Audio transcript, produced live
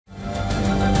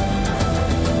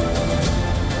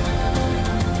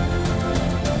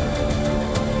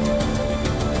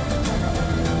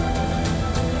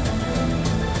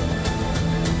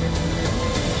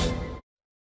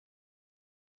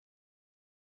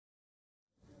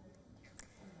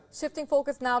Shifting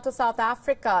focus now to South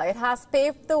Africa, it has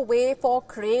paved the way for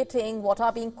creating what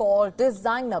are being called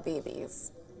designer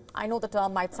babies. I know the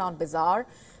term might sound bizarre,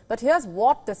 but here's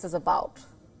what this is about.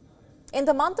 In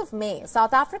the month of May,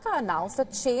 South Africa announced a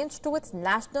change to its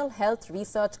national health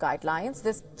research guidelines.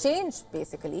 This change,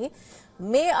 basically,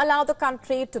 may allow the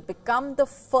country to become the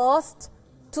first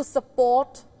to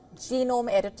support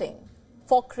genome editing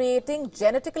for creating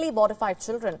genetically modified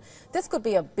children. This could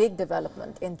be a big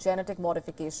development in genetic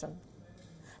modification.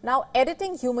 Now,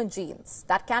 editing human genes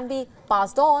that can be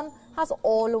passed on has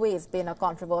always been a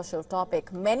controversial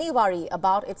topic. Many worry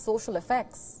about its social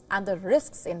effects and the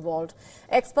risks involved.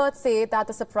 Experts say that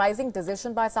the surprising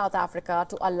decision by South Africa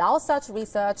to allow such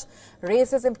research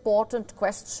raises important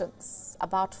questions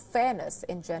about fairness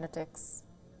in genetics,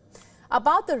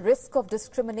 about the risk of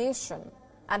discrimination,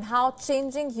 and how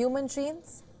changing human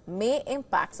genes may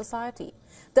impact society.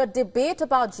 The debate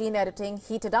about gene editing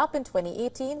heated up in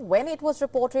 2018 when it was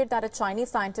reported that a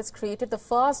Chinese scientist created the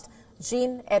first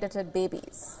gene-edited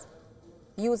babies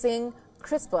using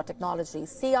CRISPR technology,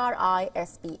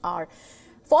 CRISPR.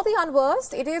 For the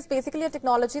unversed, it is basically a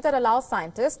technology that allows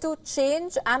scientists to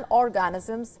change an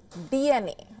organism's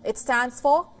DNA. It stands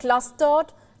for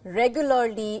clustered,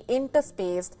 regularly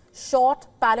interspaced, short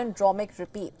palindromic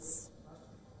repeats.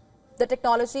 The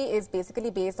technology is basically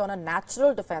based on a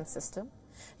natural defense system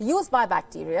used by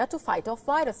bacteria to fight off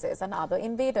viruses and other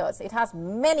invaders. It has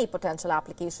many potential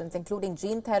applications, including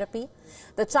gene therapy.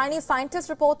 The Chinese scientists,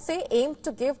 reports say, aim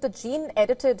to give the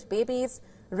gene-edited babies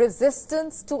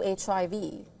resistance to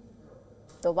HIV,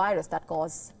 the virus that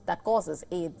causes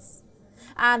AIDS.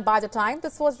 And by the time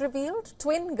this was revealed,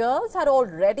 twin girls had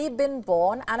already been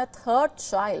born and a third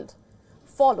child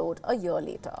followed a year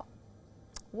later.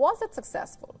 Was it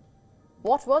successful?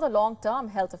 What were the long-term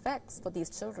health effects for these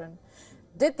children?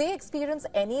 Did they experience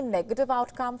any negative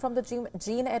outcome from the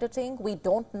gene editing? We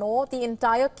don't know. The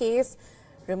entire case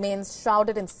remains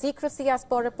shrouded in secrecy as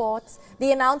per reports.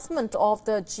 The announcement of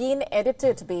the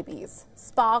gene-edited babies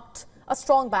sparked a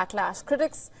strong backlash.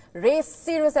 Critics raised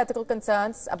serious ethical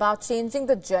concerns about changing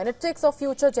the genetics of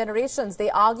future generations. They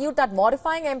argued that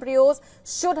modifying embryos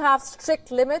should have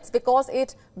strict limits because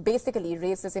it basically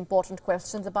raises important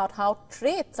questions about how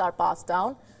traits are passed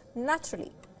down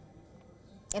naturally.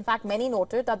 In fact, many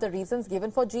noted that the reasons given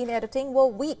for gene editing were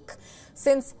weak,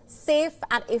 since safe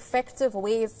and effective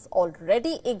ways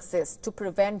already exist to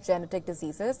prevent genetic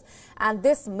diseases, and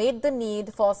this made the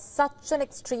need for such an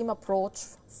extreme approach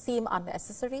seem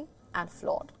unnecessary and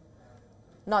flawed.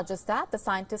 Not just that, the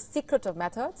scientists' secretive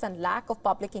methods and lack of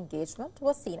public engagement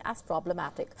were seen as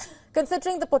problematic.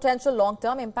 Considering the potential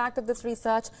long-term impact of this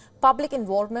research, public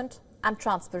involvement and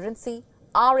transparency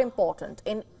are important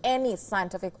in any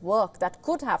scientific work that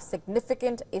could have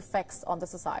significant effects on the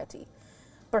society.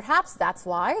 Perhaps that's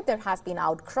why there has been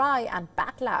outcry and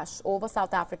backlash over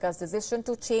South Africa's decision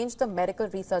to change the medical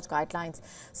research guidelines.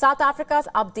 South Africa's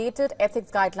updated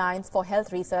ethics guidelines for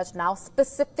health research now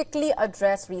specifically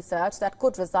address research that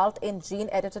could result in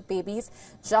gene-edited babies.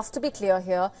 Just to be clear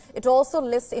here, it also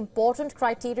lists important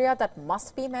criteria that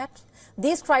must be met.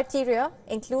 These criteria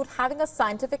include having a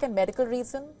scientific and medical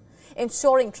reason,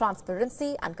 ensuring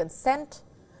transparency and consent,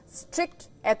 strict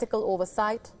ethical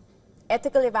oversight,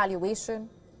 ethical evaluation,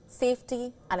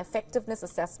 safety and effectiveness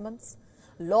assessments,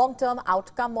 long-term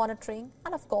outcome monitoring,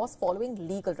 and of course following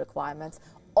legal requirements.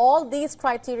 All these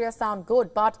criteria sound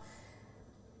good, but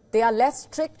they are less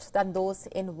strict than those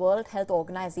in World Health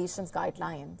Organization's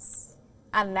guidelines.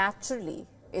 And naturally,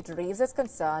 it raises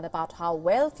concern about how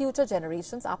well future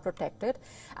generations are protected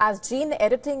as gene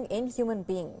editing in human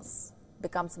beings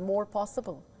becomes more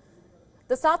possible.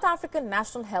 The South African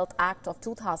National Health Act of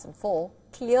 2004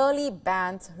 clearly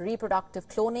bans reproductive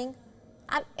cloning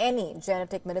and any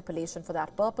genetic manipulation for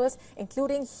that purpose,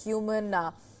 including human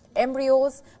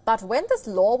embryos. But when this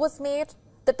law was made,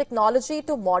 the technology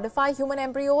to modify human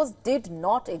embryos did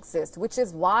not exist, which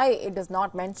is why it does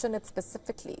not mention it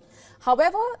specifically.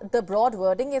 However, the broad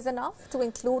wording is enough to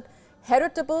include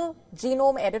heritable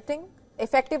genome editing,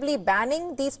 effectively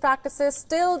banning these practices.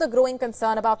 Still, the growing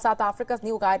concern about South Africa's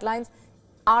new guidelines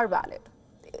are valid.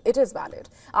 It is valid.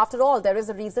 After all, there is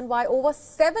a reason why over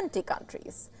 70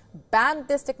 countries banned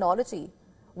this technology,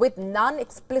 with none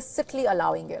explicitly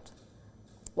allowing it.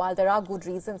 While there are good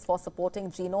reasons for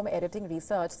supporting genome editing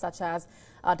research, such as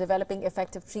developing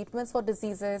effective treatments for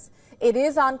diseases, it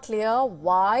is unclear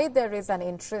why there is an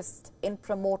interest in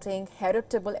promoting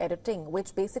heritable editing,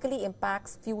 which basically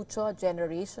impacts future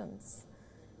generations.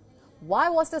 Why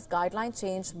was this guideline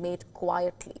change made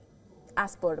quietly,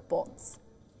 as per reports?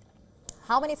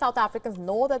 How many South Africans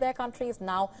know that their country is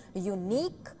now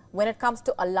unique when it comes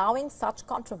to allowing such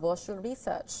controversial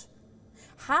research?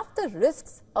 Have the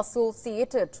risks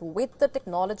associated with the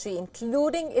technology,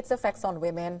 including its effects on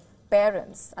women,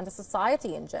 parents, and the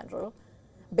society in general,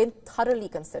 been thoroughly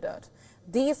considered?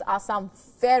 These are some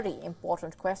very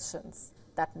important questions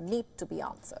that need to be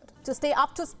answered. To stay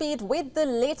up to speed with the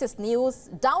latest news,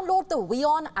 download the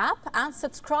WION app and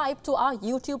subscribe to our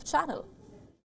YouTube channel.